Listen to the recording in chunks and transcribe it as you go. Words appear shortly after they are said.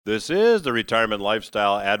This is the Retirement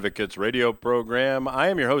Lifestyle Advocates radio program. I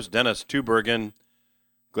am your host, Dennis Tubergen.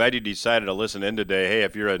 Glad you decided to listen in today. Hey,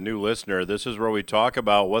 if you're a new listener, this is where we talk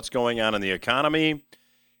about what's going on in the economy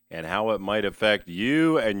and how it might affect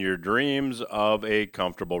you and your dreams of a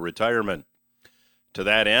comfortable retirement. To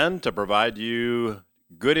that end, to provide you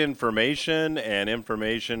good information and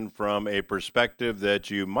information from a perspective that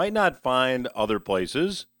you might not find other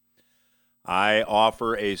places, I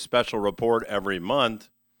offer a special report every month.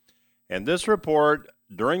 And this report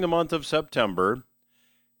during the month of September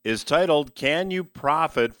is titled, Can You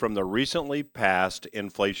Profit from the Recently Passed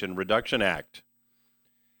Inflation Reduction Act?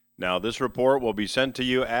 Now, this report will be sent to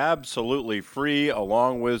you absolutely free,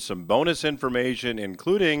 along with some bonus information,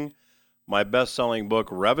 including my best-selling book,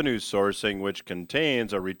 Revenue Sourcing, which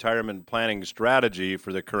contains a retirement planning strategy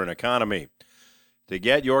for the current economy. To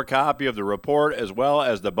get your copy of the report, as well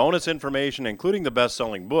as the bonus information, including the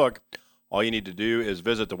best-selling book, all you need to do is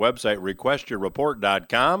visit the website,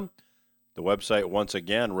 requestyourreport.com. The website, once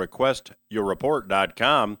again,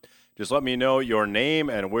 requestyourreport.com. Just let me know your name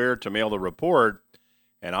and where to mail the report,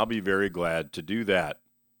 and I'll be very glad to do that.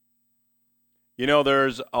 You know,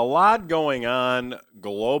 there's a lot going on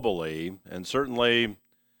globally, and certainly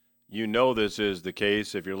you know this is the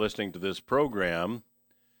case if you're listening to this program.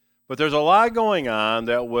 But there's a lot going on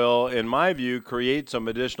that will, in my view, create some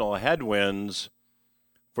additional headwinds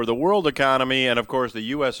for the world economy and, of course, the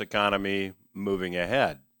U.S. economy moving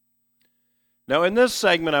ahead. Now, in this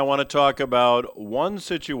segment, I want to talk about one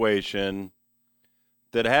situation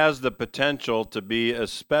that has the potential to be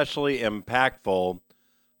especially impactful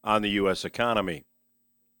on the U.S. economy.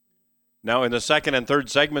 Now, in the second and third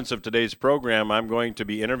segments of today's program, I'm going to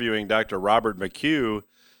be interviewing Dr. Robert McHugh.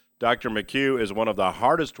 Dr. McHugh is one of the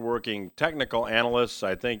hardest working technical analysts,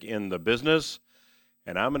 I think, in the business.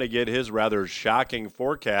 And I'm going to get his rather shocking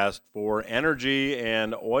forecast for energy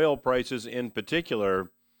and oil prices in particular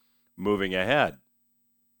moving ahead.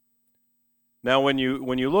 Now, when you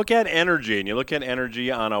look at energy, and you look at energy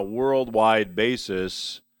on a worldwide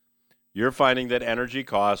basis, you're finding that energy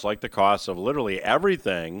costs, like the costs of literally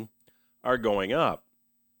everything, are going up.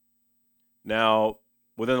 Now,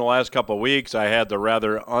 within the last couple of weeks, I had the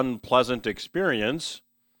rather unpleasant experience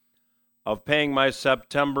of paying my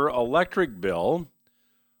September electric bill,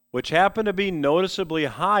 which happened to be noticeably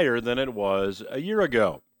higher than it was a year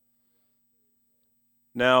ago.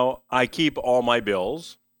 Now, I keep all my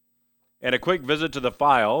bills, and a quick visit to the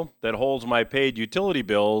file that holds my paid utility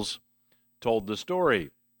bills told the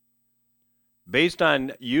story. Based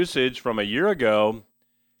on usage from a year ago,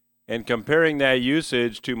 and comparing that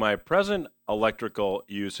usage to my present electrical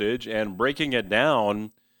usage and breaking it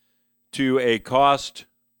down to a cost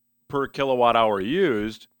per kilowatt hour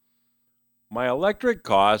used, my electric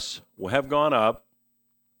costs have gone up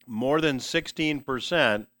more than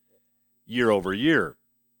 16% year over year.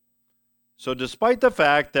 So despite the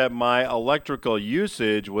fact that my electrical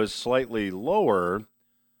usage was slightly lower,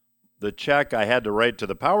 the check I had to write to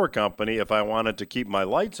the power company if I wanted to keep my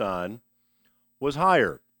lights on was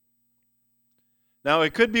higher. Now,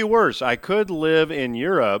 it could be worse. I could live in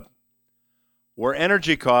Europe where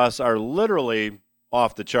energy costs are literally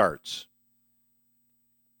off the charts.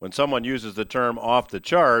 When someone uses the term off the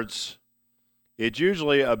charts, it's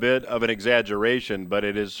usually a bit of an exaggeration, but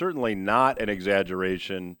it is certainly not an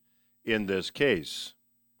exaggeration in this case.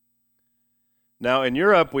 Now, in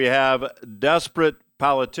Europe, we have desperate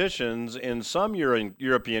politicians in some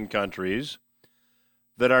European countries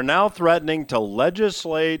that are now threatening to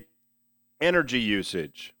legislate energy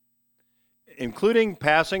usage, including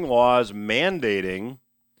passing laws mandating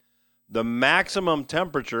the maximum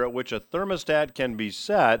temperature at which a thermostat can be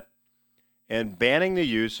set and banning the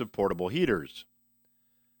use of portable heaters.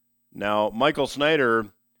 Now, Michael Snyder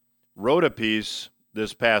wrote a piece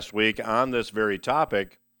this past week on this very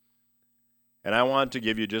topic, and I want to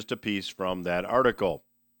give you just a piece from that article.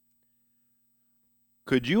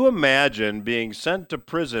 Could you imagine being sent to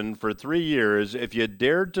prison for 3 years if you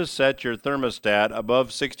dared to set your thermostat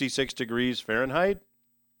above 66 degrees Fahrenheit?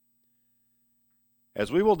 As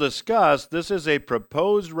we will discuss, this is a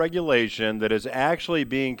proposed regulation that is actually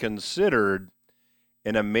being considered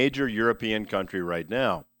in a major European country right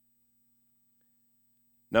now.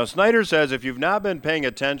 Now, Snyder says if you've not been paying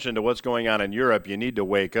attention to what's going on in Europe, you need to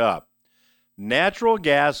wake up. Natural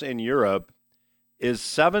gas in Europe is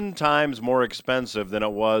 7 times more expensive than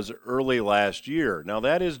it was early last year. Now,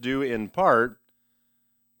 that is due in part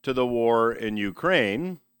to the war in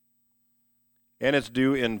Ukraine, and it's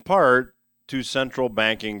due in part to central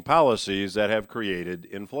banking policies that have created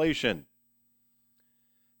inflation.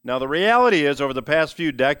 Now, the reality is, over the past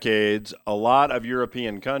few decades, a lot of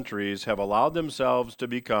European countries have allowed themselves to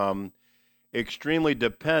become extremely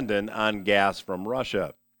dependent on gas from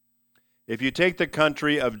Russia. If you take the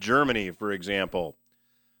country of Germany, for example,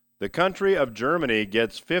 the country of Germany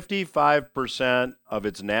gets 55% of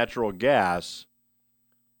its natural gas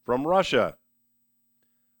from Russia.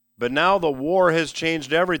 But now the war has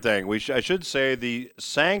changed everything. I should say the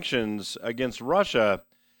sanctions against Russia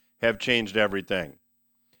have changed everything.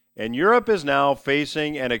 And Europe is now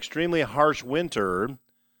facing an extremely harsh winter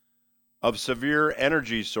of severe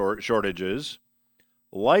energy shortages,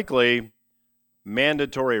 likely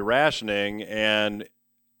mandatory rationing, and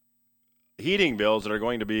heating bills that are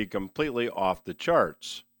going to be completely off the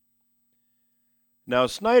charts. Now,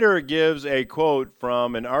 Snyder gives a quote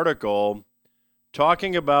from an article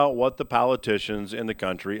talking about what the politicians in the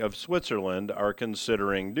country of Switzerland are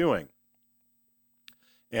considering doing.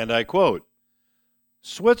 And I quote,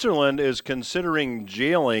 "Switzerland is considering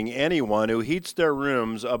jailing anyone who heats their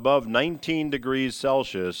rooms above 19 degrees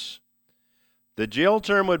Celsius. The jail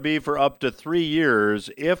term would be for up to 3 years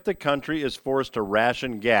if the country is forced to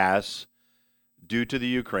ration gas due to the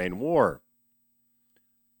Ukraine war.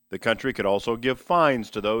 The country could also give fines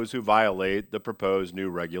to those who violate the proposed new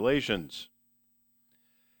regulations."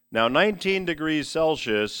 Now, 19 degrees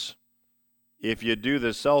Celsius, if you do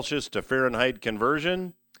the Celsius to Fahrenheit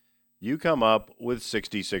conversion, you come up with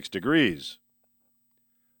 66 degrees.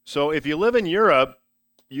 So if you live in Europe,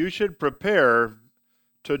 you should prepare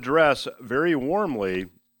to dress very warmly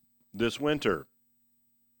this winter.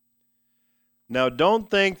 Now, don't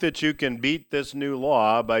think that you can beat this new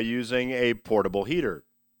law by using a portable heater.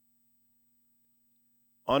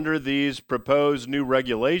 Under these proposed new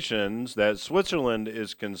regulations that Switzerland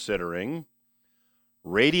is considering,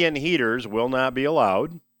 radiant heaters will not be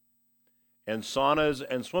allowed, and saunas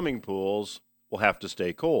and swimming pools will have to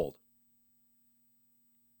stay cold.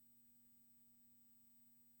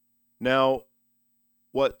 Now,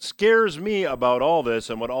 what scares me about all this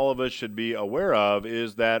and what all of us should be aware of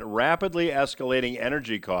is that rapidly escalating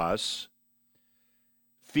energy costs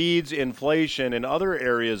feeds inflation in other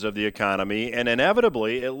areas of the economy, and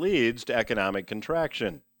inevitably it leads to economic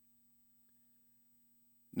contraction.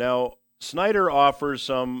 Now, Snyder offers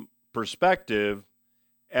some perspective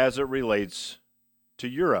as it relates to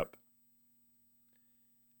Europe.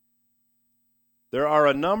 There are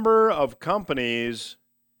a number of companies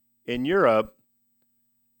in Europe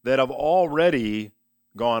that have already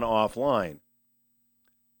gone offline.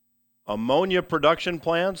 Ammonia production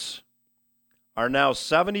plants are now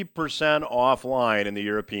 70% offline in the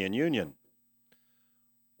European Union.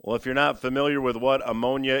 Well, if you're not familiar with what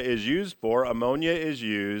ammonia is used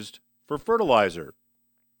for fertilizer.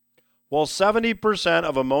 Well, 70%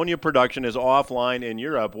 of ammonia production is offline in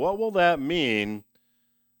Europe. What will that mean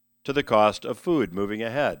to the cost of food moving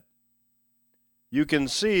ahead? You can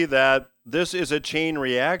see that this is a chain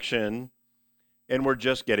reaction, and we're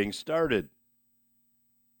just getting started.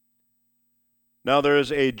 Now,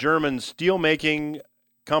 there's a German steelmaking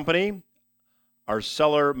company,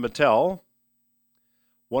 ArcelorMittal,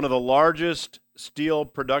 one of the largest steel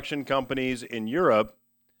production companies in Europe.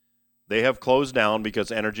 They have closed down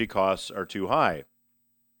because energy costs are too high.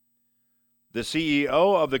 The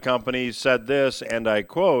CEO of the company said this, and I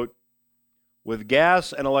quote, "With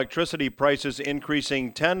gas and electricity prices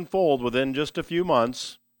increasing tenfold within just a few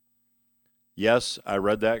months," yes, I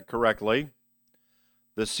read that correctly,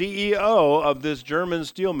 the CEO of this German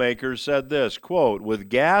steelmaker said this, quote, "With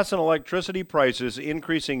gas and electricity prices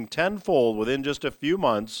increasing tenfold within just a few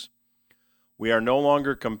months, we are no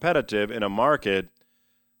longer competitive in a market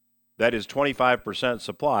that is 25%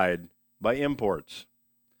 supplied by imports.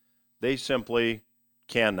 They simply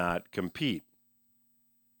cannot compete."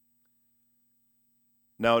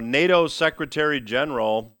 Now, NATO Secretary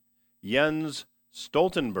General Jens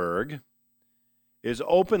Stoltenberg is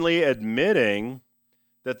openly admitting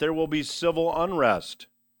that there will be civil unrest,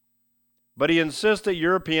 but he insists that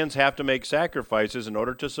Europeans have to make sacrifices in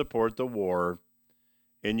order to support the war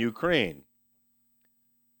in Ukraine.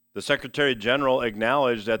 The Secretary General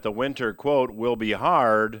acknowledged that the winter, quote, "will be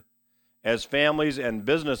hard as families and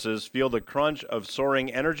businesses feel the crunch of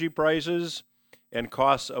soaring energy prices and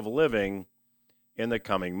costs of living in the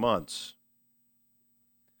coming months."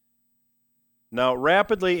 Now,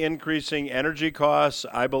 rapidly increasing energy costs,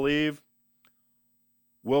 I believe,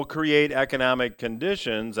 will create economic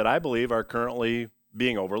conditions that I believe are currently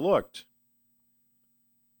being overlooked.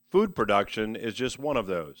 Food production is just one of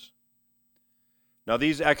those. Now,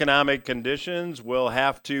 these economic conditions will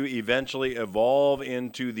have to eventually evolve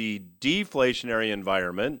into the deflationary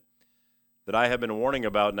environment that I have been warning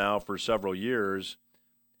about now for several years,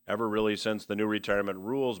 ever really since the New Retirement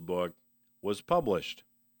Rules book was published.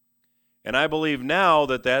 And I believe now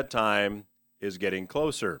that that time is getting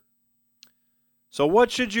closer. So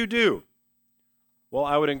what should you do? Well,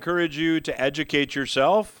 I would encourage you to educate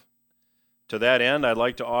yourself. To that end, I'd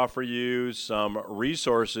like to offer you some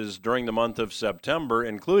resources during the month of September,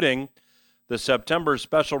 including the September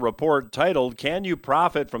special report titled, Can You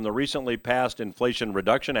Profit from the Recently Passed Inflation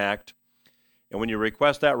Reduction Act? And when you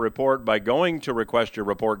request that report by going to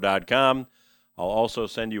requestyourreport.com, I'll also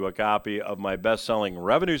send you a copy of my best-selling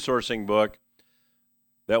revenue sourcing book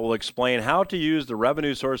that will explain how to use the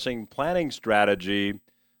revenue sourcing planning strategy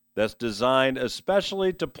that's designed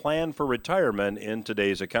especially to plan for retirement in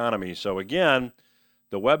today's economy. So again,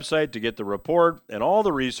 the website to get the report and all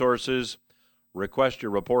the resources,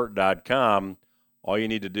 requestyourreport.com. All you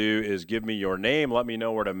need to do is give me your name, let me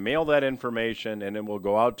know where to mail that information, and it will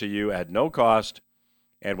go out to you at no cost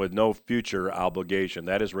and with no future obligation.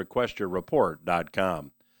 That is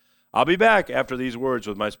requestyourreport.com. I'll be back after these words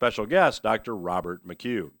with my special guest, Dr. Robert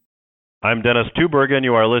McHugh. I'm Dennis Tuberg, and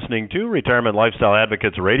you are listening to Retirement Lifestyle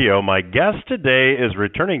Advocates Radio. My guest today is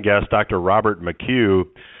returning guest Dr. Robert McHugh.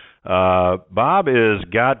 Bob is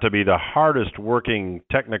got to be the hardest working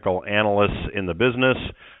technical analyst in the business.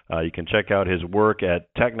 You can check out his work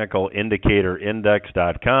at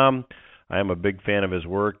technicalindicatorindex.com. I am a big fan of his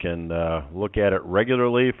work and look at it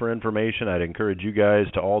regularly for information. I'd encourage you guys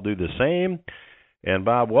to all do the same. And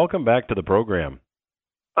Bob, welcome back to the program.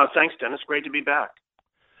 Thanks, Dennis. Great to be back.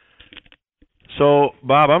 So,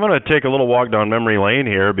 Bob, I'm going to take a little walk down memory lane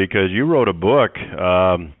here because you wrote a book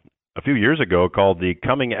a few years ago called The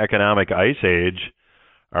Coming Economic Ice Age.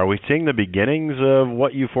 Are we seeing the beginnings of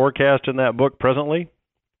what you forecast in that book presently?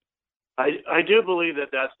 I do believe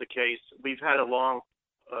that that's the case. We've had a long,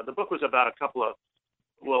 the book was about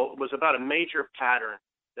was about a major pattern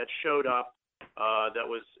that showed up that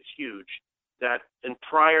was huge, that in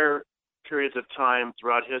prior periods of time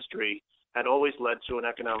throughout history had always led to an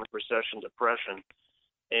economic recession, depression.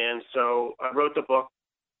 And so I wrote the book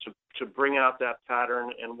to bring out that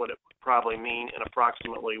pattern and what it would probably mean and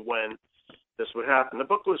approximately when this would happen. The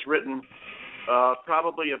book was written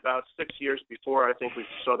probably about 6 years before I think we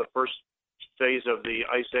saw the first phase of the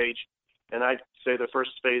Ice Age. And I'd say the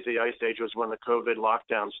first phase of the Ice Age was when the COVID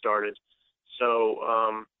lockdown started. So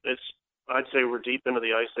I'd say we're deep into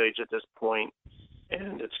the Ice Age at this point,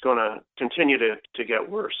 and it's going to continue to get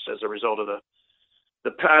worse as a result of the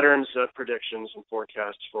patterns, predictions, and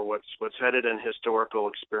forecasts for what's headed in historical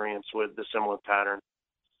experience with the similar pattern.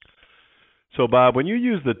 So, Bob, when you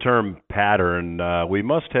use the term pattern, we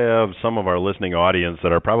must have some of our listening audience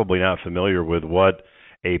that are probably not familiar with what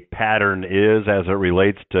a pattern is as it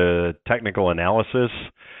relates to technical analysis.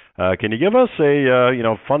 Can you give us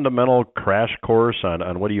a fundamental crash course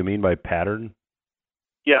on what do you mean by pattern?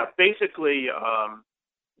 Yeah, basically,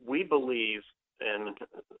 we believe, and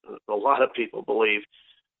a lot of people believe,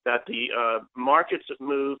 that the markets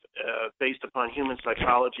move based upon human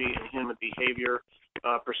psychology and human behavior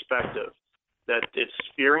perspective. That it's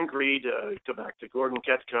fear and greed. Go back to Gordon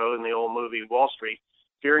Gekko in the old movie Wall Street.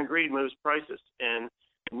 Fear and greed moves prices, and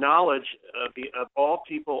knowledge of all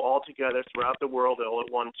people all together throughout the world all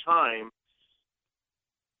at one time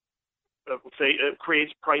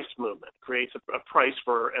creates price movement, creates a price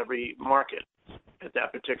for every market at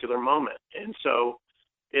that particular moment. And so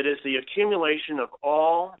it is the accumulation of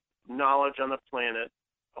all knowledge on the planet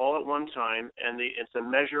all at one time, and it's a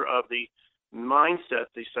measure of the mindset,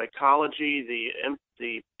 the psychology,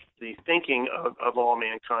 the thinking of all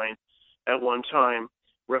mankind at one time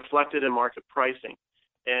reflected in market pricing.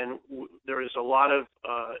 And there is a lot of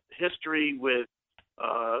history with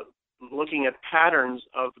looking at patterns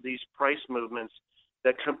of these price movements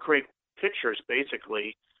that can create pictures,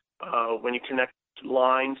 basically, when you connect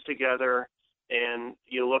lines together and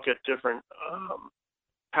you look at different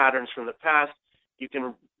patterns from the past, you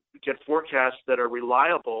can get forecasts that are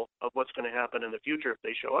reliable of what's going to happen in the future if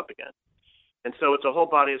they show up again. And so it's a whole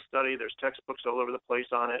body of study. There's textbooks all over the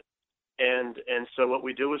place on it. And so what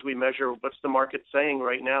we do is we measure what's the market saying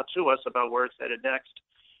right now to us about where it's headed next,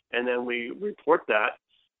 and then we report that,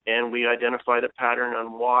 and we identify the pattern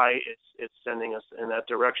on why it's sending us in that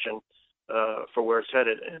direction for where it's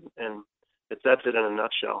headed, and that's it in a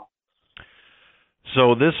nutshell.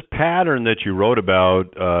 So this pattern that you wrote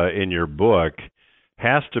about in your book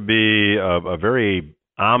has to be a very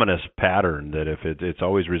ominous pattern, that if it's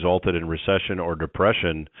always resulted in recession or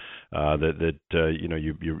depression,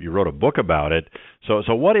 you wrote a book about it. So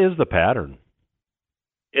what is the pattern?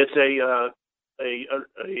 It's a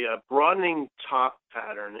broadening top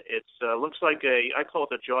pattern. It looks like I call it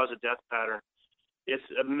the jaws of death pattern. It's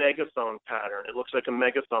a megaphone pattern. It looks like a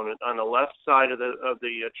megaphone. On the left side of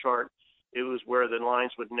the chart, it was where the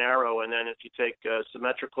lines would narrow, and then if you take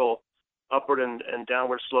symmetrical upward and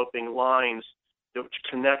downward sloping lines that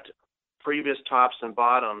connect previous tops and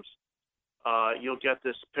bottoms, you'll get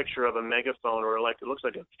this picture of a megaphone, or like it looks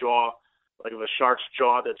like a jaw, like of a shark's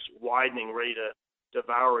jaw that's widening, ready to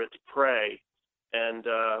devour its prey, and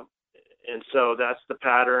so that's the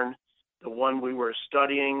pattern. The one we were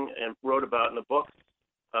studying and wrote about in the book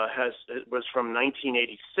it was from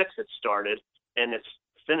 1986. It started, and it's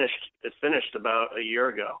finished. It finished about a year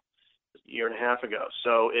and a half ago.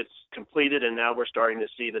 So it's completed, and now we're starting to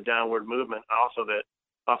see the downward movement off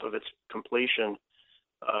of its completion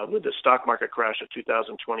with the stock market crash of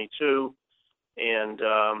 2022, and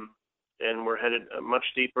we're headed much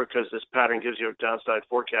deeper because this pattern gives you a downside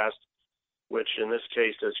forecast, which in this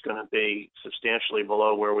case is going to be substantially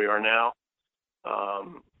below where we are now,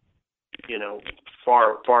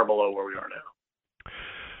 far below where we are now.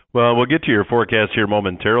 Well, we'll get to your forecast here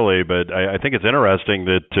momentarily, but I think it's interesting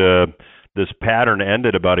that this pattern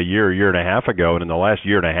ended about a year and a half ago, and in the last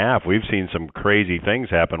year and a half, we've seen some crazy things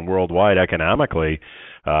happen worldwide economically.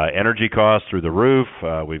 Energy costs through the roof.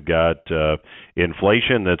 We've got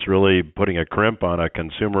inflation that's really putting a crimp on a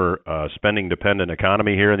consumer spending-dependent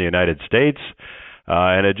economy here in the United States.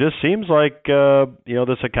 And it just seems like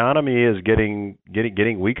this economy is getting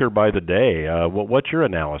weaker by the day. What's your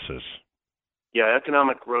analysis? Yeah,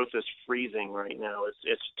 economic growth is freezing right now.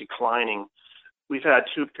 It's declining. We've had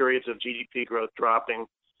 2 periods of GDP growth dropping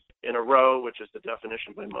in a row, which is the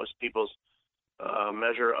definition by most people's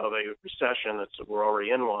measure of a recession. We're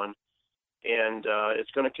already in one, and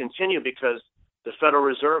it's going to continue because the Federal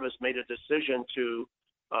Reserve has made a decision to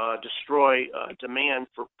destroy demand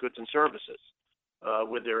for goods and services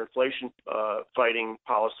with their inflation fighting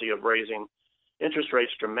policy of raising interest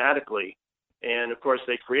rates dramatically. And of course,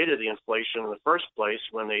 they created the inflation in the first place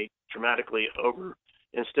when they dramatically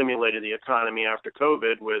stimulated the economy after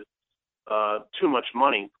COVID with too much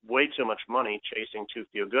money, way too much money, chasing too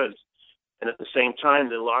few goods. And at the same time,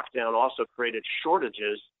 the lockdown also created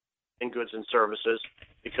shortages in goods and services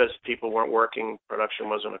because people weren't working, production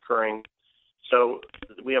wasn't occurring. So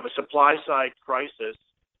we have a supply side crisis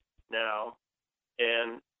now,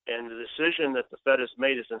 and the decision that the Fed has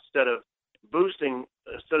made is instead of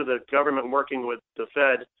the government working with the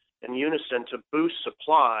Fed in unison to boost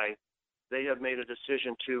supply, they have made a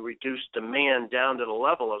decision to reduce demand down to the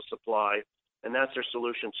level of supply, and that's their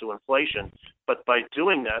solution to inflation. But by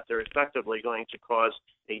doing that, they're effectively going to cause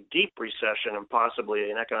a deep recession and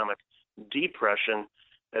possibly an economic depression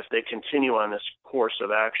if they continue on this course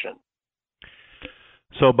of action.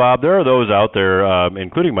 So, Bob, there are those out there,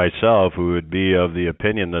 including myself, who would be of the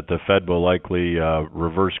opinion that the Fed will likely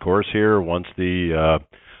reverse course here once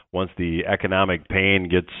the economic pain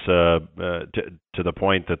gets to the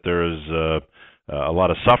point that there's a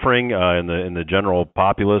lot of suffering in the general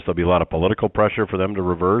populace. There'll be a lot of political pressure for them to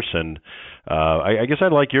reverse, and I guess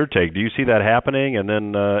I'd like your take. Do you see that happening? And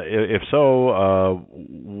then, if so,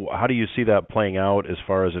 how do you see that playing out as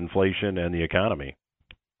far as inflation and the economy?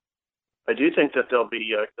 I do think that they'll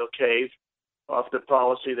cave off the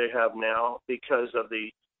policy they have now because of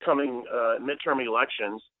the coming midterm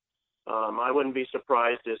elections. I wouldn't be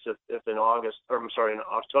surprised if in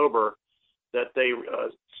October, that they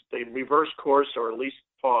reverse course or at least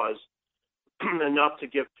pause enough to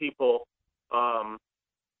give people, a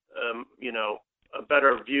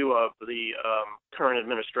better view of the current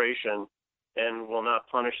administration and will not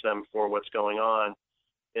punish them for what's going on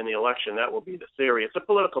in the election. That will be the theory. It's a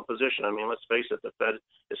political position. I mean, let's face it, the Fed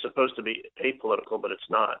is supposed to be apolitical, but it's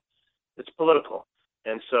not. It's political.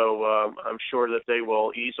 And so I'm sure that they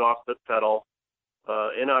will ease off the pedal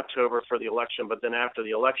in October for the election, but then after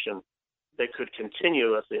the election, they could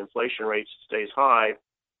continue if the inflation rate stays high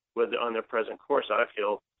on their present course, I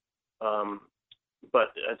feel.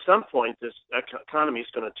 But at some point, this economy is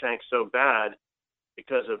going to tank so bad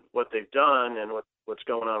because of what they've done and what's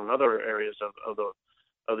going on in other areas of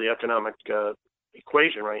the economic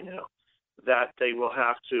equation right now, that they will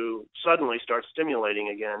have to suddenly start stimulating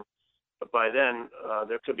again. But by then,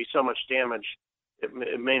 there could be so much damage, it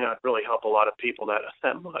may not really help a lot of people that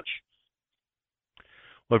much.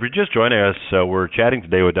 Well, if you're just joining us, we're chatting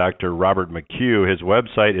today with Dr. Robert McHugh. His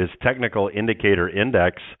website is Technical Indicator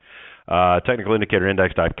Index,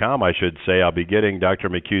 technicalindicatorindex.com, I should say. I'll be getting Dr.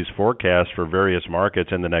 McHugh's forecast for various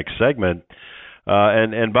markets in the next segment.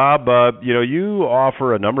 And Bob, you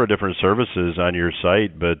offer a number of different services on your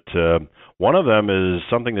site, but one of them is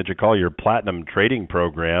something that you call your Platinum Trading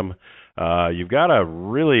Program. You've got a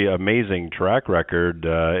really amazing track record.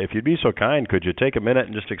 If you'd be so kind, could you take a minute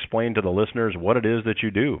and just explain to the listeners what it is that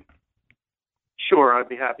you do? Sure, I'd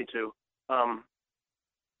be happy to.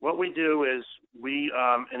 What we do is we,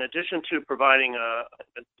 in addition to providing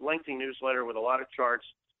a lengthy newsletter with a lot of charts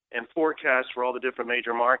and forecasts for all the different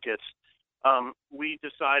major markets, we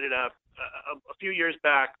decided a few years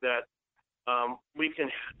back that we can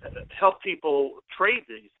help people trade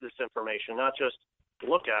this information, not just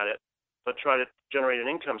look at it, but try to generate an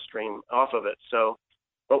income stream off of it. So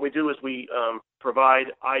what we do is we provide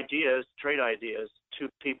ideas, trade ideas, to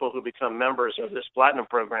people who become members of this Platinum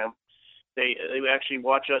program. They actually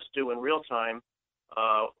watch us do in real time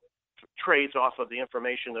trades off of the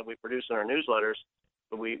information that we produce in our newsletters.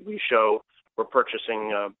 We show we're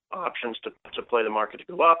purchasing options to play the market to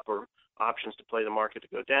go up, or options to play the market to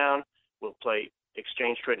go down. We'll play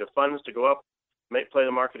exchange traded funds to go up, play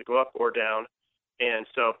the market to go up or down. And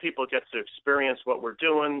so people get to experience what we're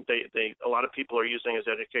doing. A lot of people are using it as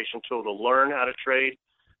an education tool to learn how to trade,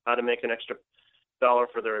 how to make an extra dollar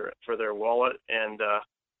for their wallet. And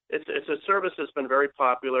it's a service that's been very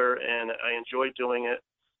popular, and I enjoy doing it.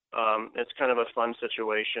 It's kind of a fun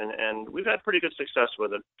situation, and we've had pretty good success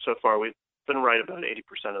with it so far. We've been right about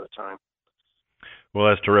 80% of the time. Well,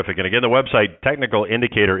 that's terrific. And again, the website,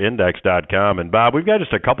 technicalindicatorindex.com. And Bob, we've got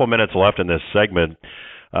just a couple minutes left in this segment.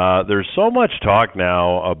 There's so much talk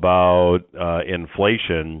now about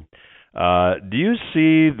inflation. Do you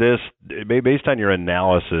see this, based on your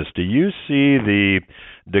analysis, do you see the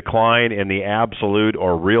decline in the absolute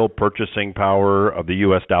or real purchasing power of the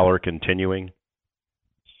U.S. dollar continuing?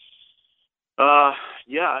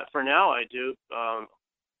 Yeah, for now I do,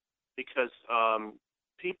 because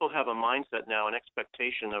people have a mindset now, an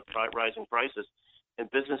expectation of rising prices, and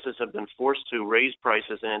businesses have been forced to raise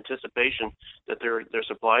prices in anticipation that their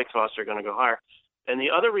supply costs are going to go higher. And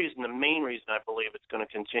the other reason, the main reason I believe it's going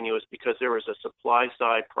to continue, is because there is a supply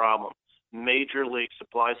side problem, major league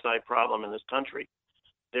supply side problem in this country.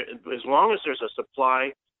 As long as there's a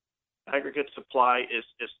supply, aggregate supply is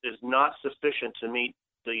not sufficient to meet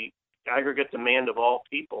the aggregate demand of all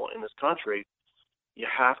people in this country, you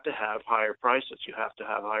have to have higher prices. You have to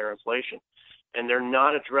have higher inflation. And they're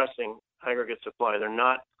not addressing aggregate supply. They're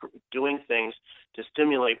not doing things to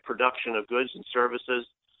stimulate production of goods and services.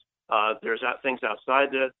 There's things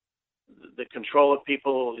outside the control of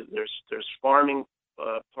people. There's farming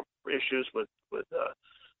issues with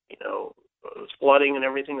flooding and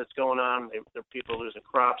everything that's going on. There are people losing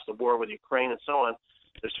crops, the war with Ukraine, and so on.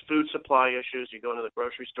 There's food supply issues. You go into the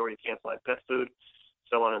grocery store, you can't buy pet food,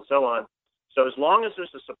 so on and so on. So as long as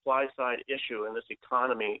there's a supply side issue in this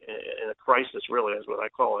economy, in a crisis really is what I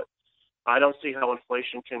call it, I don't see how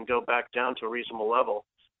inflation can go back down to a reasonable level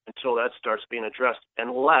until that starts being addressed,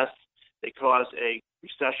 unless they cause a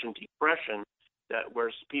recession, depression,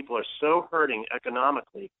 where people are so hurting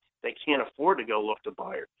economically they can't afford to go look to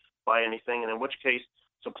buy anything, and in which case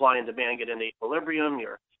supply and demand get into equilibrium.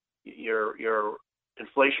 Your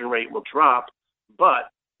inflation rate will drop,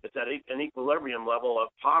 but it's at an equilibrium level of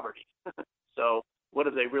poverty. So what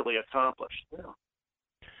have they really accomplished?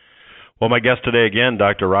 Well, my guest today again,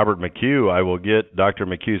 Dr. Robert McHugh. I will get Dr.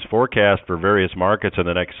 McHugh's forecast for various markets in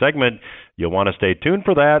the next segment. You'll want to stay tuned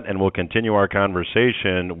for that, and we'll continue our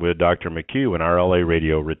conversation with Dr. McHugh when RLA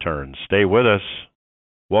Radio returns. Stay with us.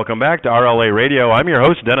 Welcome back to RLA Radio. I'm your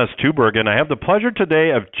host, Dennis Tuberg, and I have the pleasure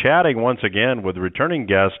today of chatting once again with returning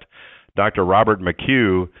guest, Dr. Robert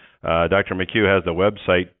McHugh. Dr. McHugh has the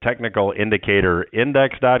website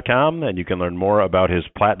technicalindicatorindex.com, and you can learn more about his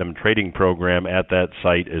Platinum trading program at that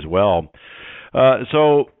site as well.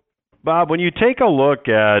 So, Bob, when you take a look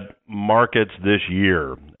at markets this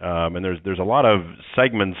year, and there's a lot of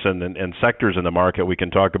segments and sectors in the market we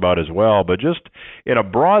can talk about as well, but just in a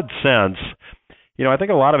broad sense, I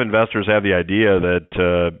think a lot of investors have the idea that,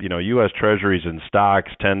 U.S. Treasuries and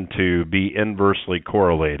stocks tend to be inversely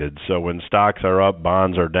correlated. So when stocks are up,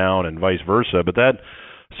 bonds are down, and vice versa. But that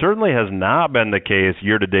certainly has not been the case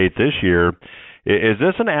year to date this year. Is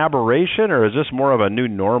this an aberration, or is this more of a new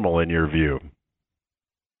normal in your view?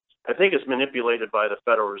 I think it's manipulated by the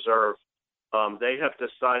Federal Reserve. They have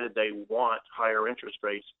decided they want higher interest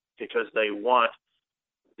rates because they want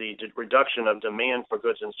the reduction of demand for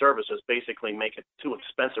goods and services, basically make it too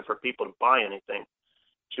expensive for people to buy anything,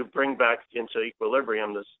 to bring back into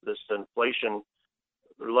equilibrium this inflation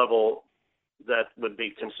level that would be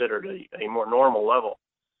considered a more normal level.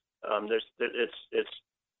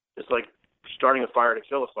 It's like starting a fire to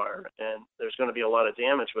kill a fire, and there's going to be a lot of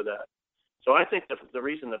damage with that. So I think the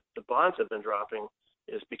reason that the bonds have been dropping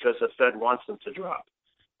is because the Fed wants them to drop.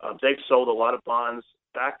 They've sold a lot of bonds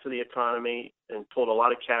back to the economy and pulled a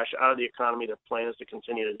lot of cash out of the economy. Their plan is to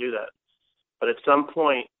continue to do that. But at some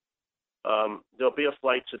point, there'll be a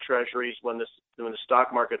flight to treasuries when the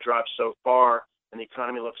stock market drops so far and the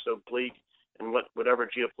economy looks so bleak, and whatever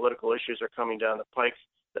geopolitical issues are coming down the pike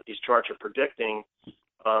that these charts are predicting,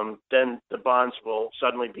 then the bonds will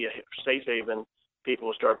suddenly be a safe haven. People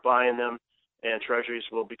will start buying them, and treasuries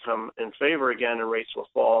will become in favor again, and rates will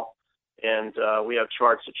fall. And we have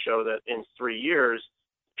charts that show that in 3 years,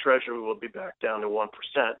 Treasury will be back down to 1%,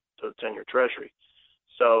 to the 10-year Treasury.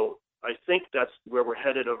 So I think that's where we're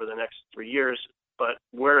headed over the next 3 years. But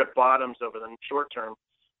where it bottoms over the short term,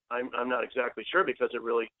 I'm not exactly sure, because it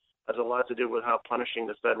really has a lot to do with how punishing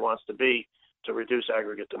the Fed wants to be to reduce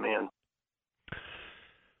aggregate demand.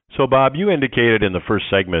 So, Bob, you indicated in the first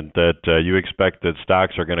segment that you expect that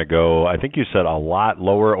stocks are going to go, I think you said, a lot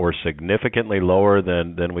lower or significantly lower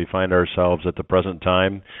than we find ourselves at the present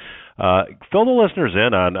time. Fill the listeners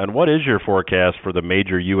in on what is your forecast for the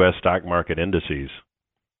major U.S. stock market indices?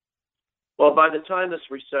 Well, by the time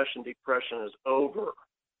this recession depression is over,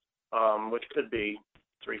 which could be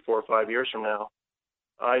 3, 4, 5 years from now,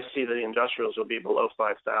 I see that the industrials will be below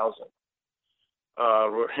 5,000.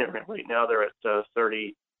 Right now they're at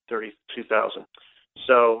 32,000.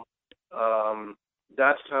 So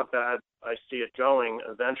that's how bad I see it going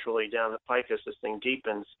eventually down the pike as this thing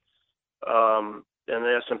deepens. And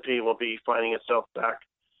the S&P will be finding itself back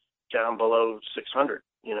down below 600,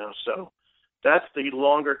 So that's the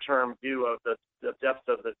longer-term view of the depth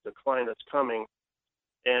of the decline that's coming.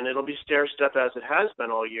 And it'll be stair-step as it has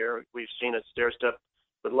been all year. We've seen it stair-step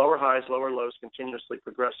with lower highs, lower lows, continuously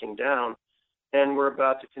progressing down. And we're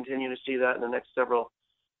about to continue to see that in the next several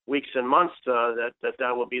weeks and months,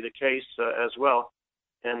 that will be the case as well.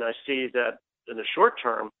 And I see that in the short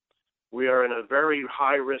term, we are in a very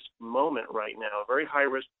high-risk moment right now, a very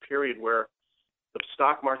high-risk period where the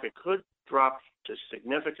stock market could drop to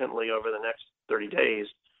significantly over the next 30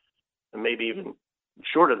 days, and maybe even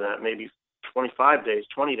shorter than that, maybe 25 days,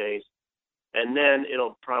 20 days, and then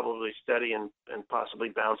it'll probably steady and possibly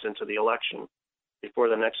bounce into the election before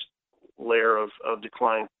the next layer of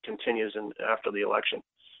decline continues after the election.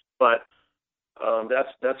 But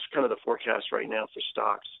that's kind of the forecast right now for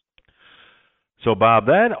stocks. So, Bob,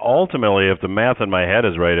 that ultimately, if the math in my head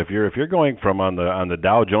is right, if you're going from on the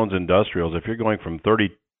Dow Jones Industrials, if you're going from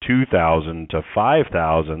 32,000 to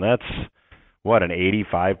 5,000, that's what, an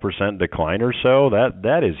 85% decline or so.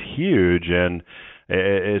 That is huge, and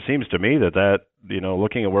it seems to me that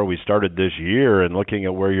looking at where we started this year and looking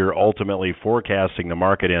at where you're ultimately forecasting the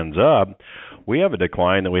market ends up, we have a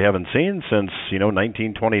decline that we haven't seen since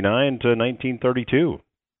 1929 to 1932.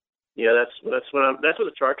 Yeah, that's what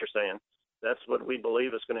the charts are saying. That's what we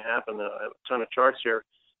believe is going to happen. I have a ton of charts here,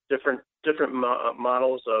 different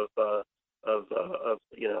models of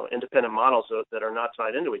independent models that are not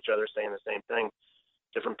tied into each other, saying the same thing.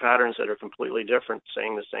 Different patterns that are completely different,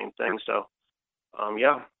 saying the same thing. So,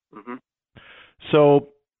 yeah. Mm-hmm. So,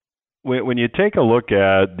 when you take a look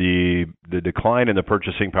at the decline in the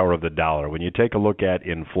purchasing power of the dollar, when you take a look at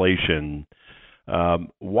inflation,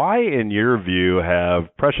 why, in your view, have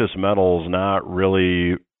precious metals not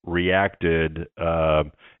really reacted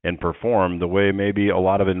and performed the way maybe a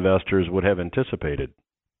lot of investors would have anticipated?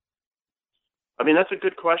 I mean, that's a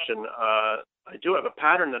good question. I do have a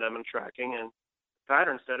pattern that I've been tracking, and the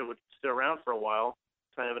pattern said it would sit around for a while,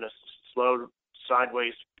 kind of in a slow,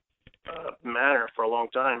 sideways manner for a long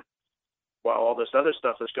time, while all this other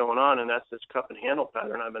stuff is going on, and that's this cup and handle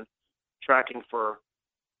pattern I've been tracking for a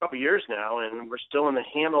couple of years now, and we're still in the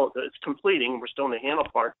handle. It's completing. We're still in the handle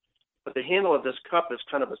part, but the handle of this cup is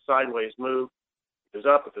kind of a sideways move. It goes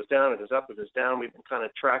up, it goes down, it goes up, it goes down. We've been kind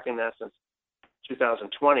of tracking that since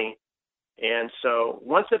 2020. And so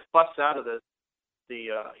once it busts out of the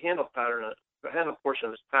handle pattern, the handle portion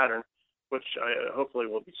of this pattern, which hopefully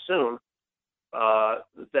will be soon,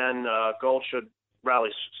 then gold should rally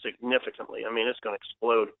significantly. I mean, it's going to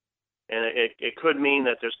explode. And it could mean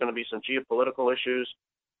that there's going to be some geopolitical issues.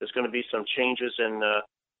 There's going to be some changes in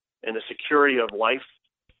the security of life,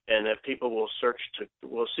 and that people will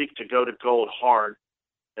seek to go to gold hard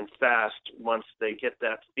and fast once they get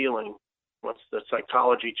that feeling, once the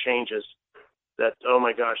psychology changes that, oh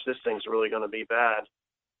my gosh, this thing's really going to be bad.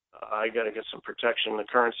 I got to get some protection. The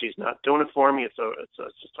currency's not doing it for me. It's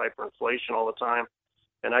just hyperinflation all the time,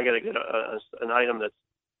 and I got to get an item that's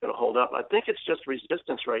going to hold up. I think it's just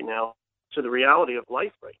resistance right now to the reality of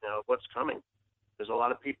life right now, of what's coming. There's a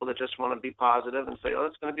lot of people that just want to be positive and say, oh,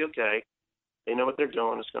 it's going to be okay. They know what they're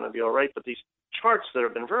doing. It's going to be all right. But these charts that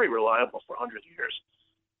have been very reliable for 100 years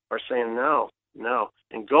are saying no.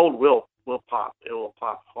 And gold will will pop. It will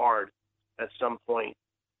pop hard at some point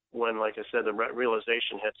when, like I said, the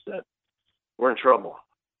realization hits that we're in trouble.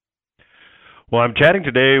 Well, I'm chatting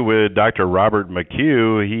today with Dr. Robert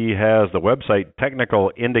McHugh. He has the website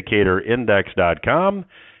technicalindicatorindex.com,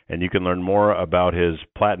 and you can learn more about his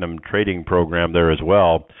platinum trading program there as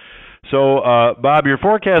well. So, Bob, your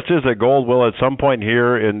forecast is that gold will at some point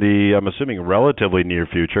here in the, I'm assuming, relatively near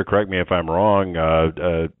future, correct me if I'm wrong,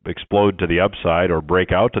 explode to the upside or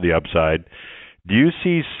break out to the upside. Do you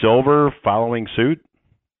see silver following suit?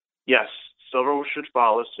 Yes, silver should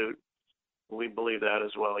follow suit. We believe that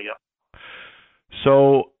as well, yep.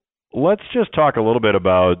 So let's just talk a little bit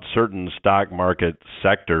about certain stock market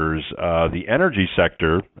sectors. The energy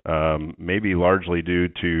sector, maybe largely due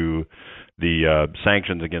to the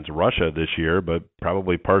sanctions against Russia this year, but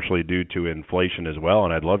probably partially due to inflation as well,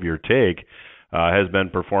 and I'd love your take, has been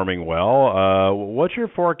performing well. What's your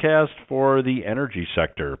forecast for the energy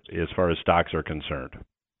sector as far as stocks are concerned?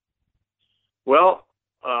 Well,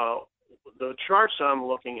 the charts I'm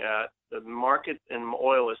looking at, the market in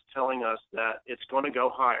oil is telling us that it's going to go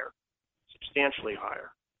higher, substantially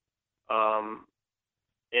higher.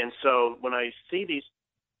 And so when I see these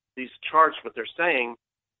charts, what they're saying,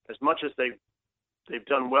 as much as they've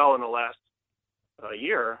done well in the last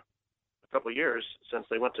year, a couple of years since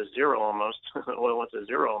they went to zero almost, oil went to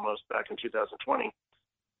zero almost back in 2020,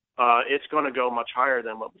 it's going to go much higher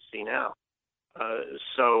than what we see now.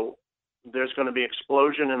 So there's going to be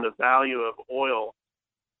explosion in the value of oil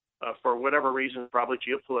for whatever reason, probably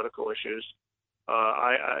geopolitical issues,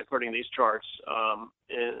 according to these charts,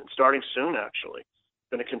 and starting soon, actually.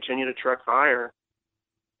 Going to continue to trek higher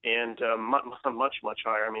and much, much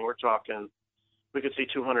higher. I mean, we're talking, we could see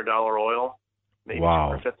 $200 oil, maybe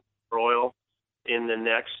wow. $250 oil in the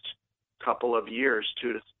next couple of years,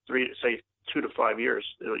 2 to 5 years.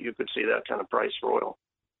 You could see that kind of price for oil.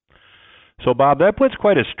 So, Bob, that puts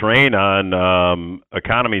quite a strain on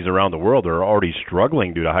economies around the world that are already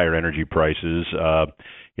struggling due to higher energy prices.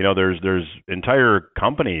 There's entire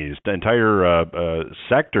companies, entire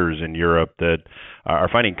sectors in Europe that are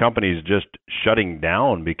finding companies just shutting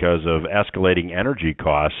down because of escalating energy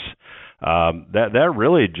costs. That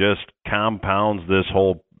really just compounds this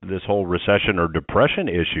whole recession or depression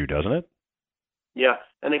issue, doesn't it? Yeah,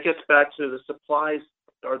 and it gets back to the supplies,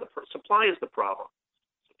 or the supply is the problem.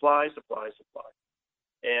 Supply.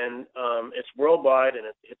 And it's worldwide, and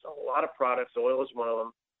it's a lot of products. Oil is one of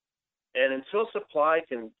them. And until supply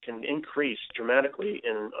can increase dramatically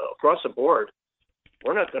across the board,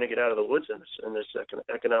 we're not going to get out of the woods in this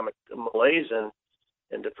economic malaise and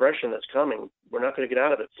depression that's coming. We're not going to get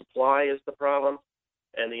out of it. Supply is the problem,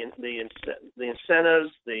 and the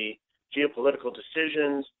incentives, the geopolitical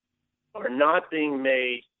decisions are not being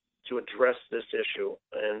made to address this issue.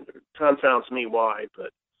 And it confounds me why,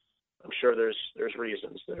 but I'm sure there's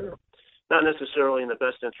reasons that are not necessarily in the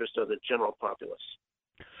best interest of the general populace.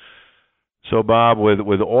 So, Bob,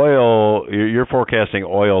 with oil, you're forecasting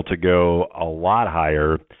oil to go a lot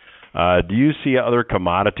higher. Do you see other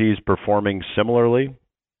commodities performing similarly?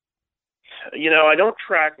 I don't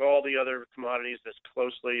track all the other commodities as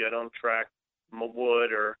closely. I don't track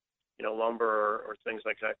wood or lumber or things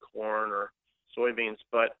like that, corn or soybeans.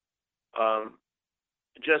 But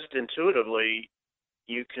just intuitively,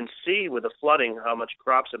 you can see with the flooding how much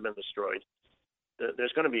crops have been destroyed.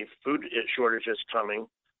 There's going to be food shortages coming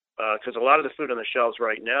because a lot of the food on the shelves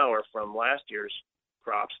right now are from last year's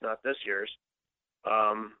crops, not this year's.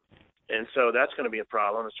 And so that's going to be a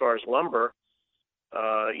problem. As far as lumber,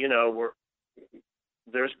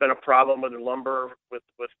 there's been a problem with the lumber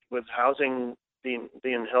with housing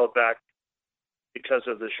being held back because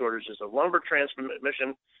of the shortages of lumber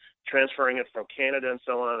transferring it from Canada and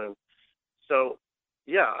so on. And so,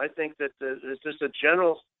 yeah, I think that there's just a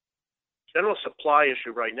general supply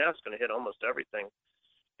issue right now. It's going to hit almost everything.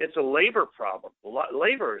 It's a labor problem.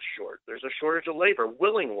 Labor is short. There's a shortage of labor,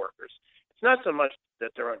 willing workers. It's not so much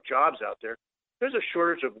that there aren't jobs out there. There's a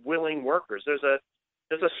shortage of willing workers. There's a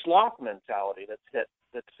sloth mentality that's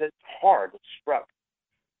hit hard. It's struck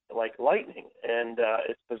like lightning, and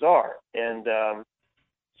it's bizarre. And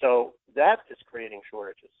so that is creating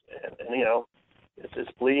shortages, and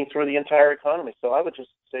it's bleeding through the entire economy. So I would just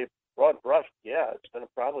say, broad brush, yeah, it's going to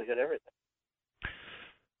probably hit everything.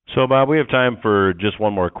 So, Bob, we have time for just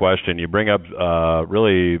one more question. You bring up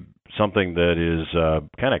really something that is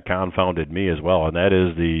kind of confounded me as well, and that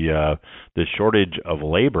is the shortage of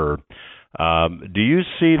labor. Do you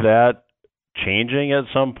see that changing at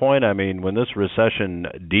some point? I mean, when this recession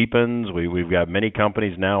deepens, we've got many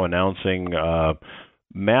companies now announcing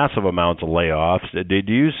massive amounts of layoffs.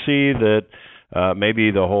 Do you see that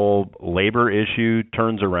maybe the whole labor issue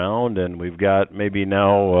turns around and we've got maybe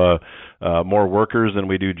now more workers than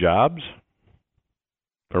we do jobs,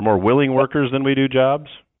 or more willing workers than we do jobs?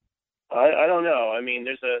 I don't know. I mean,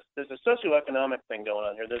 there's a socioeconomic thing going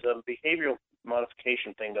on here. There's a behavioral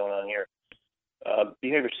modification thing going on here,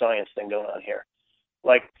 behavior science thing going on here.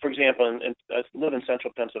 Like, for example, I live in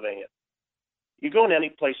central Pennsylvania. You go in any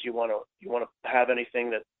place you want to have anything,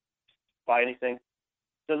 that buy anything.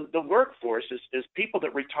 The workforce is people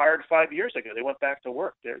that retired 5 years ago. They went back to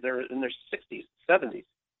work. They're in their 60s, 70s.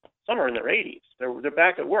 Some are in their 80s. They're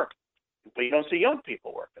back at work. But you don't see young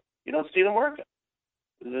people working. You don't see them working.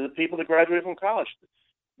 The people that graduated from college,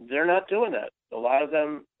 they're not doing that. A lot of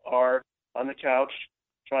them are on the couch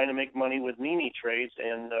trying to make money with meme trades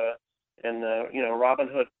and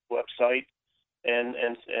Robinhood website and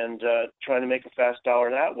trying to make a fast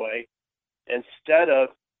dollar that way, instead of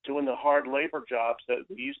doing the hard labor jobs that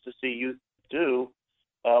we used to see youth do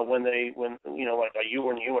when like you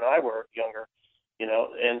and I were younger,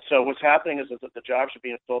 And so what's happening is that the jobs are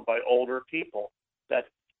being filled by older people that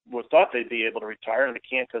thought they'd be able to retire, and they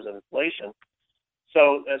can't because of inflation.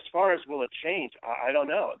 So as far as will it change, I don't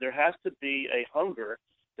know. There has to be a hunger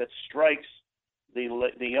that strikes the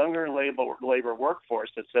younger labor workforce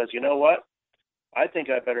that says, you know what, I think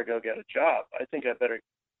I better go get a job. I think I better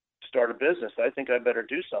start a business. I think I better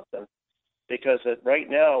do something, because right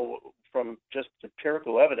now, from just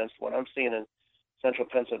empirical evidence, what I'm seeing in central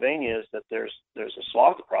Pennsylvania is that there's a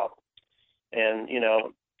sloth problem, and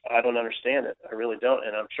I don't understand it. I really don't,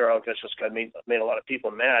 and I'm sure I'll just made a lot of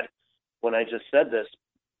people mad when I just said this,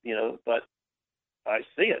 but I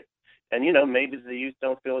see it. And, maybe the youth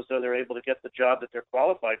don't feel as though they're able to get the job that they're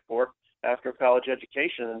qualified for after a college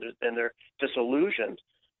education, and they're disillusioned.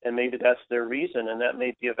 And maybe that's their reason, and that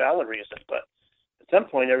may be a valid reason. But at some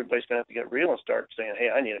point, everybody's going to have to get real and start saying, hey,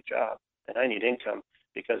 I need a job, and I need income,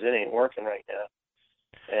 because it ain't working right now.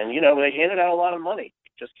 And, they handed out a lot of money.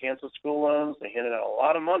 Just canceled school loans. They handed out a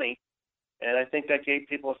lot of money. And I think that gave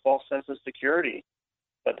people a false sense of security.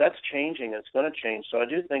 But that's changing, and it's going to change. So I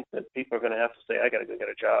do think that people are going to have to say, I got to go get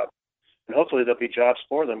a job. And hopefully there'll be jobs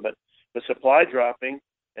for them. But with supply dropping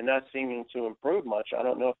and not seeming to improve much, I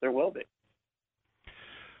don't know if there will be.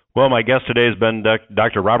 Well, my guest today has been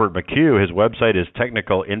Dr. Robert McHugh. His website is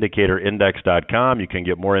technicalindicatorindex.com. You can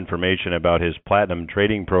get more information about his platinum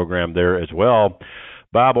trading program there as well.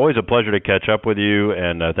 Bob, always a pleasure to catch up with you,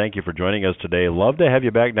 and thank you for joining us today. Love to have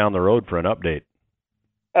you back down the road for an update.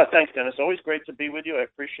 Thanks, Dennis. Always great to be with you. I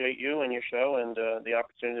appreciate you and your show and the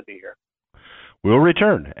opportunity to be here. We'll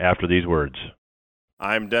return after these words.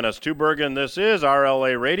 I'm Dennis Tubergen. This is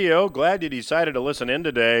RLA Radio. Glad you decided to listen in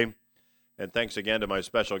today. And thanks again to my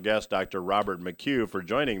special guest, Dr. Robert McHugh, for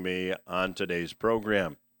joining me on today's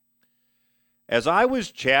program. As I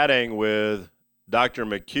was chatting with Dr.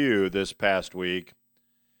 McHugh this past week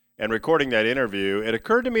and recording that interview, it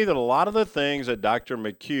occurred to me that a lot of the things that Dr.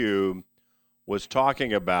 McHugh was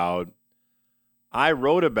talking about, I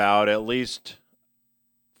wrote about, at least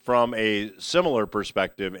from a similar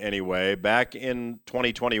perspective anyway, back in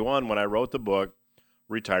 2021 when I wrote the book,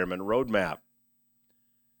 Retirement Roadmap.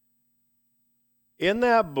 In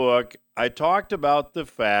that book, I talked about the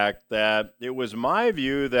fact that it was my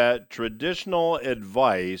view that traditional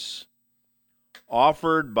advice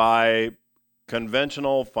offered by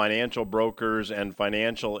conventional financial brokers and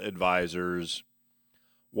financial advisors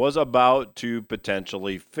was about to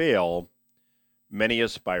potentially fail many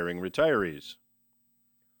aspiring retirees.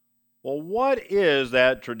 Well, what is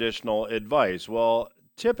that traditional advice? Well,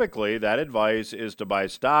 typically that advice is to buy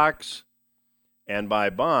stocks and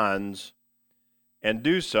buy bonds and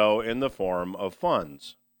do so in the form of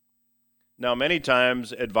funds. Now, many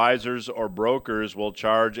times advisors or brokers will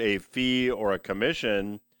charge a fee or a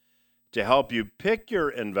commission to help you pick your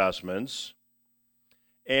investments.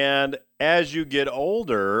 And as you get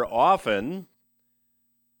older, often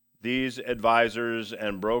these advisors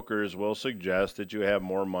and brokers will suggest that you have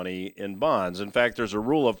more money in bonds. In fact, there's a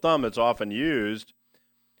rule of thumb that's often used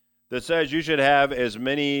that says you should have as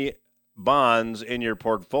many bonds in your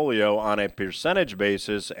portfolio on a percentage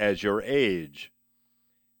basis as your age.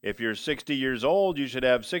 If you're 60 years old, you should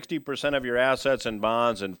have 60% of your assets in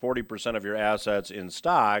bonds and 40% of your assets in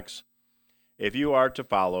stocks if you are to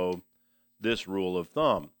follow this rule of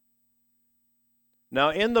thumb. Now,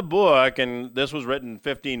 in the book, and this was written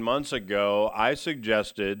 15 months ago, I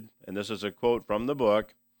suggested, and this is a quote from the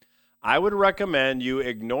book, I would recommend you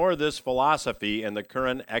ignore this philosophy in the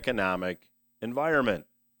current economic environment.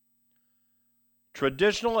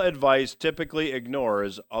 Traditional advice typically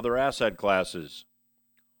ignores other asset classes.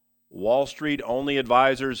 Wall Street-only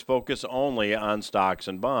advisors focus only on stocks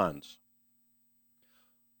and bonds.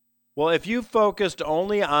 Well, if you focused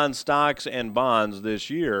only on stocks and bonds this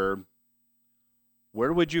year,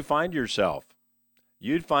 where would you find yourself?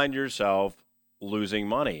 You'd find yourself losing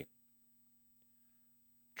money.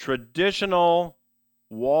 Traditional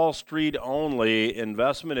Wall Street only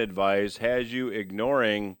investment advice has you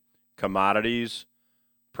ignoring commodities,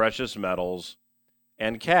 precious metals,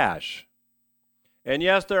 and cash. And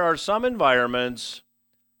yes, there are some environments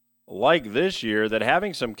like this year that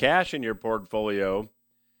having some cash in your portfolio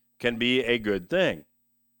can be a good thing.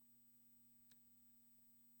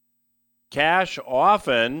 Cash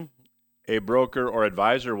often, a broker or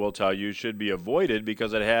advisor will tell you, should be avoided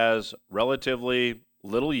because it has relatively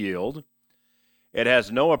little yield. It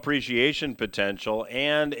has no appreciation potential,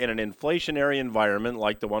 and in an inflationary environment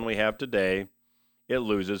like the one we have today, it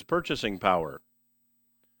loses purchasing power.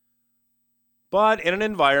 But in an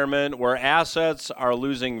environment where assets are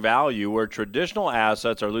losing value, where traditional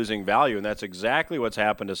assets are losing value, and that's exactly what's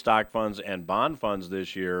happened to stock funds and bond funds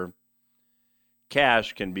this year,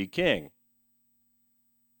 cash can be king.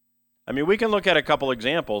 I mean, we can look at a couple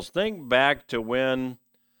examples. Think back to when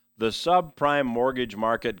the subprime mortgage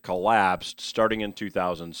market collapsed starting in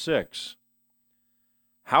 2006.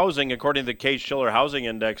 Housing, according to the Case-Shiller Housing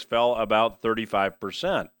Index, fell about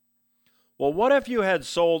 35%. Well, what if you had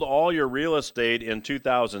sold all your real estate in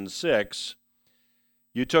 2006?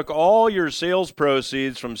 You took all your sales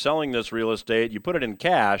proceeds from selling this real estate, you put it in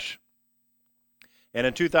cash, and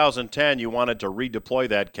in 2010 you wanted to redeploy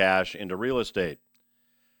that cash into real estate.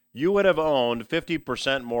 You would have owned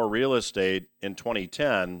 50% more real estate in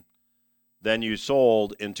 2010 than you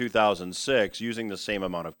sold in 2006 using the same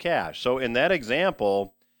amount of cash. So in that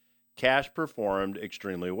example, cash performed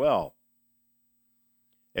extremely well.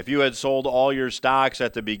 If you had sold all your stocks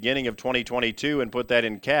at the beginning of 2022 and put that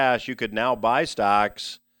in cash, you could now buy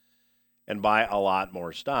stocks and buy a lot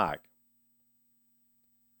more stock.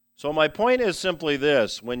 So my point is simply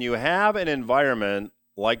this: when you have an environment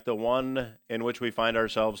like the one in which we find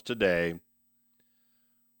ourselves today,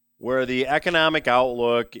 where the economic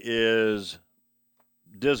outlook is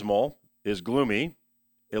dismal, is gloomy,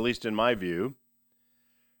 at least in my view,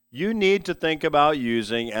 you need to think about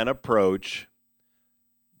using an approach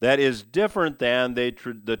that is different than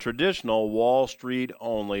the traditional Wall Street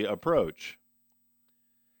only approach.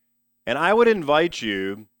 And I would invite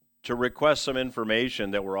you to request some information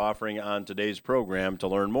that we're offering on today's program to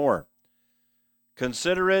learn more.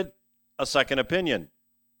 Consider it a second opinion.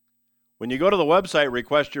 When you go to the website,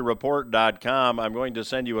 requestyourreport.com, I'm going to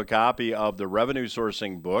send you a copy of the Revenue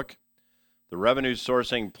Sourcing book. The Revenue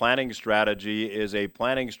Sourcing Planning Strategy is a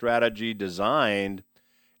planning strategy designed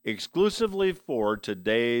exclusively for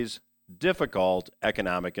today's difficult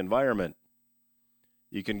economic environment.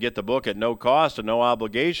 You can get the book at no cost and no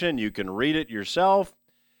obligation. You can read it yourself,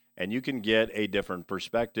 and you can get a different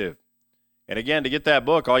perspective. And again, to get that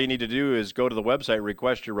book, all you need to do is go to the website,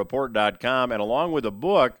 requestyourreport.com, and along with the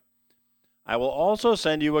book, I will also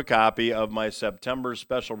send you a copy of my September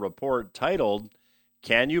special report titled,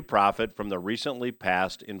 Can You Profit from the Recently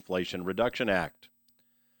Passed Inflation Reduction Act?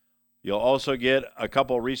 You'll also get a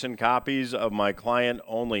couple recent copies of my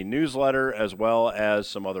client-only newsletter as well as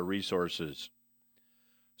some other resources.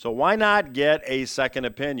 So why not get a second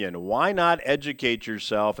opinion? Why not educate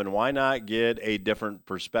yourself, and why not get a different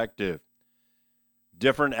perspective?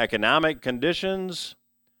 Different economic conditions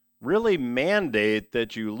really mandate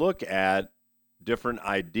that you look at different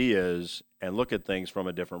ideas and look at things from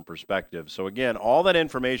a different perspective. So again, all that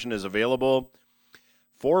information is available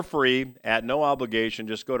for free at no obligation.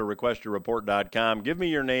 Just go to requestyourreport.com. Give me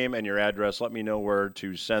your name and your address. Let me know where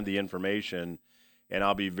to send the information, and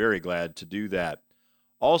I'll be very glad to do that.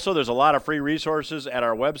 Also, there's a lot of free resources at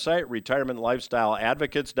our website,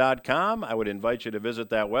 retirementlifestyleadvocates.com. I would invite you to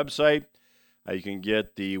visit that website. You can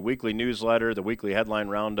get the weekly newsletter, the weekly headline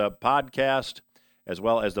roundup podcast, as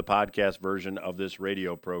well as the podcast version of this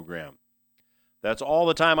radio program. That's all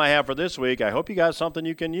the time I have for this week. I hope you got something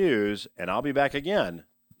you can use, and I'll be back again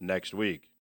next week.